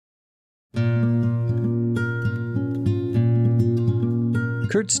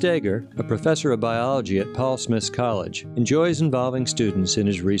Kurt Steger, a professor of biology at Paul Smith's College, enjoys involving students in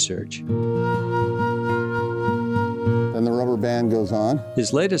his research. And the rubber band goes on.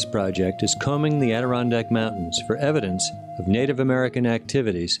 His latest project is combing the Adirondack Mountains for evidence of Native American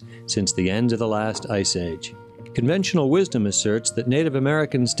activities since the end of the last ice age. Conventional wisdom asserts that Native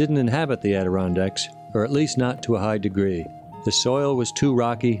Americans didn't inhabit the Adirondacks, or at least not to a high degree. The soil was too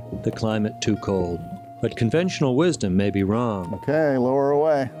rocky, the climate too cold. But conventional wisdom may be wrong. Okay, lower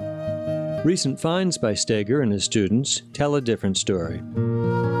away. Recent finds by Steger and his students tell a different story.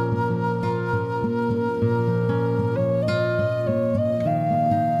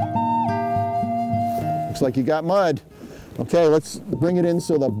 Looks like you got mud. Okay, let's bring it in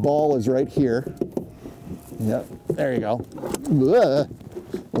so the ball is right here. Yep, there you go. Ugh.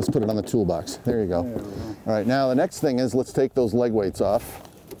 Let's put it on the toolbox. There you go. All right, now the next thing is let's take those leg weights off.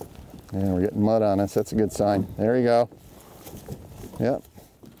 And we're getting mud on us. That's a good sign. There you go. Yep.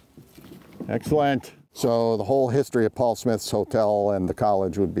 Excellent. So the whole history of Paul Smith's hotel and the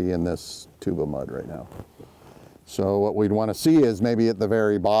college would be in this tube of mud right now. So what we'd want to see is maybe at the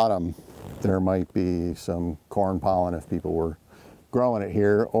very bottom there might be some corn pollen if people were growing it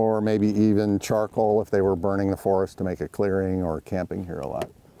here, or maybe even charcoal if they were burning the forest to make a clearing or camping here a lot.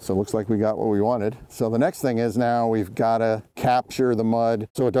 So it looks like we got what we wanted. So the next thing is now we've got to capture the mud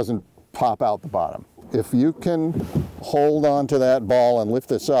so it doesn't pop out the bottom. If you can hold on to that ball and lift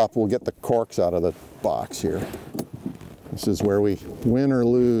this up, we'll get the corks out of the box here. This is where we win or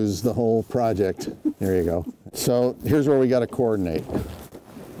lose the whole project. There you go. So here's where we got to coordinate.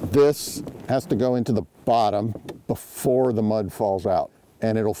 This has to go into the bottom before the mud falls out.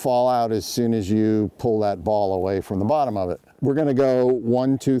 And it'll fall out as soon as you pull that ball away from the bottom of it. We're going to go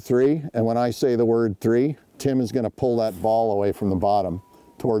 1, 2, 3. And when I say the word 3, Tim is going to pull that ball away from the bottom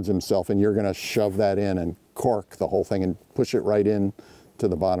towards himself, and you're going to shove that in and cork the whole thing and push it right in to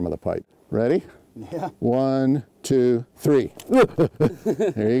the bottom of the pipe. Ready? Yeah. 1, 2, 3.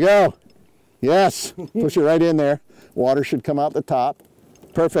 There you go. Yes. Push it right in there. Water should come out the top.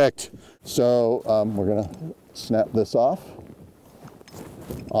 Perfect. So we're going to snap this off.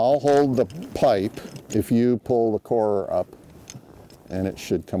 I'll hold the pipe if you pull the core up, and it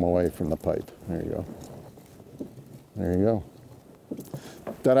should come away from the pipe. There you go. There you go.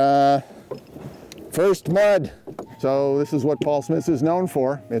 Ta-da! First mud. So this is what Paul Smith is known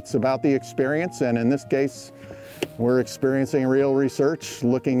for. It's about the experience, and in this case, we're experiencing real research,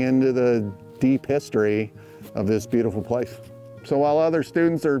 looking into the deep history of this beautiful place. So while other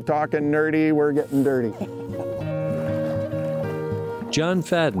students are talking nerdy, we're getting dirty. John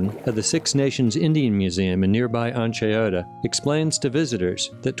Fadden of the Six Nations Indian Museum in nearby Onchayoda explains to visitors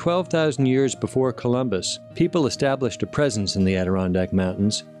that 12,000 years before Columbus, people established a presence in the Adirondack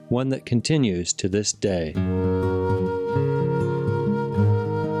Mountains, one that continues to this day.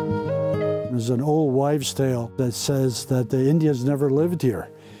 There's an old wives' tale that says that the Indians never lived here.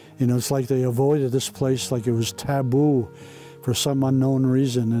 You know, it's like they avoided this place like it was taboo for some unknown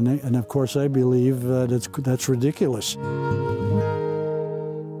reason. And of course, I believe that's ridiculous.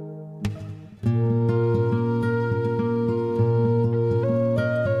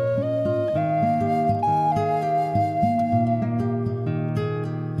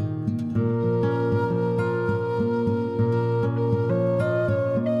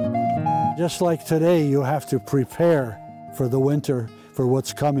 Just like today, you have to prepare for the winter, for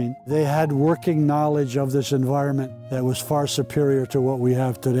what's coming. They had working knowledge of this environment that was far superior to what we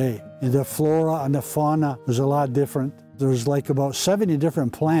have today. And the flora and the fauna was a lot different. There's like about 70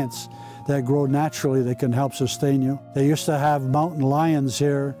 different plants that grow naturally that can help sustain you. They used to have mountain lions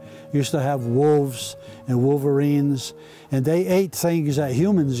here, used to have wolves and wolverines, and they ate things that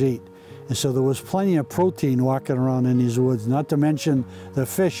humans eat. And so there was plenty of protein walking around in these woods, not to mention the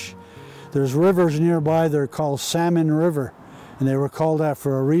fish. There's rivers nearby, they're called Salmon River, and they were called that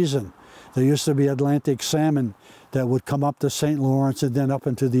for a reason. There used to be Atlantic salmon that would come up the St. Lawrence and then up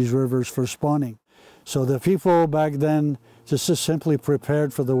into these rivers for spawning. So the people back then just simply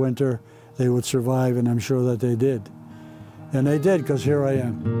prepared for the winter. They would survive, and I'm sure that they did. And they did, because here I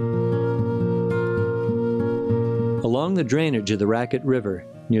am. Along the drainage of the Racket River,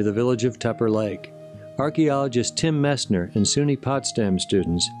 near the village of Tupper Lake, archaeologist Tim Messner and SUNY Potsdam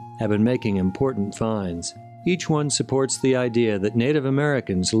students have been making important finds. Each one supports the idea that Native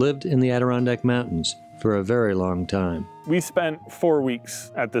Americans lived in the Adirondack Mountains for a very long time. We spent 4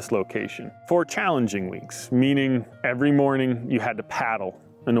 weeks at this location. 4 challenging weeks, meaning every morning you had to paddle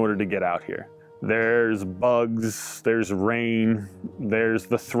in order to get out here. There's bugs, there's rain, there's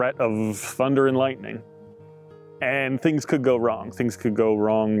the threat of thunder and lightning. And things could go wrong. Things could go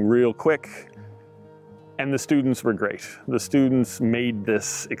wrong real quick. And the students were great. The students made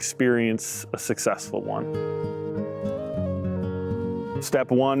this experience a successful one. Step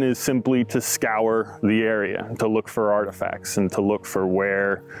one is simply to scour the area, to look for artifacts and to look for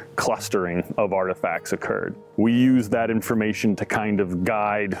where clustering of artifacts occurred. We use that information to kind of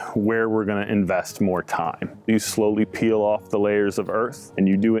guide where we're going to invest more time. You slowly peel off the layers of earth, and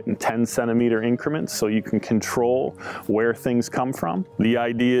you do it in 10-centimeter increments so you can control where things come from. The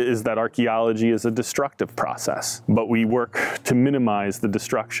idea is that archaeology is a destructive process, but we work to minimize the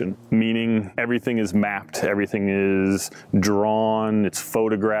destruction, meaning everything is mapped, everything is drawn, it's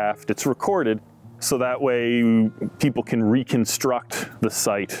photographed, it's recorded, so that way people can reconstruct the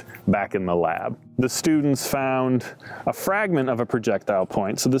site back in the lab. The students found a fragment of a projectile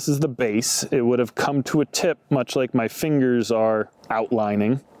point. So this is the base. It would have come to a tip, much like my fingers are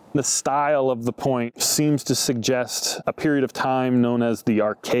outlining. The style of the point seems to suggest a period of time known as the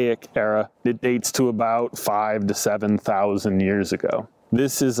Archaic era. It dates to about 5,000 to 7,000 years ago.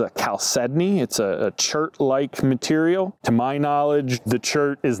 This is a chalcedony. It's a CHERT-like material. To my knowledge, the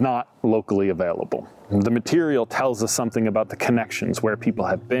CHERT is not locally available. The material tells us something about the connections, where people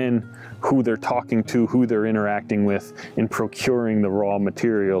have been, who they're talking to, who they're interacting with in procuring the raw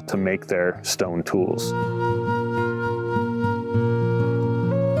material to make their stone tools.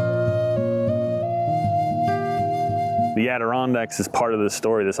 The Adirondacks is part of this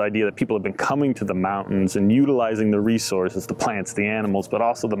story, this idea that people have been coming to the mountains and utilizing the resources, the plants, the animals, but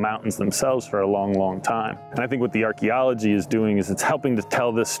also the mountains themselves for a long, long time. And I think what the archaeology is doing is it's helping to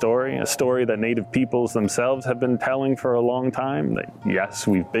tell this story, a story that Native peoples themselves have been telling for a long time, that yes,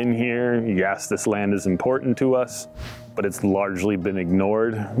 we've been here, yes, this land is important to us, but it's largely been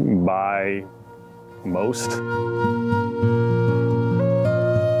ignored by most.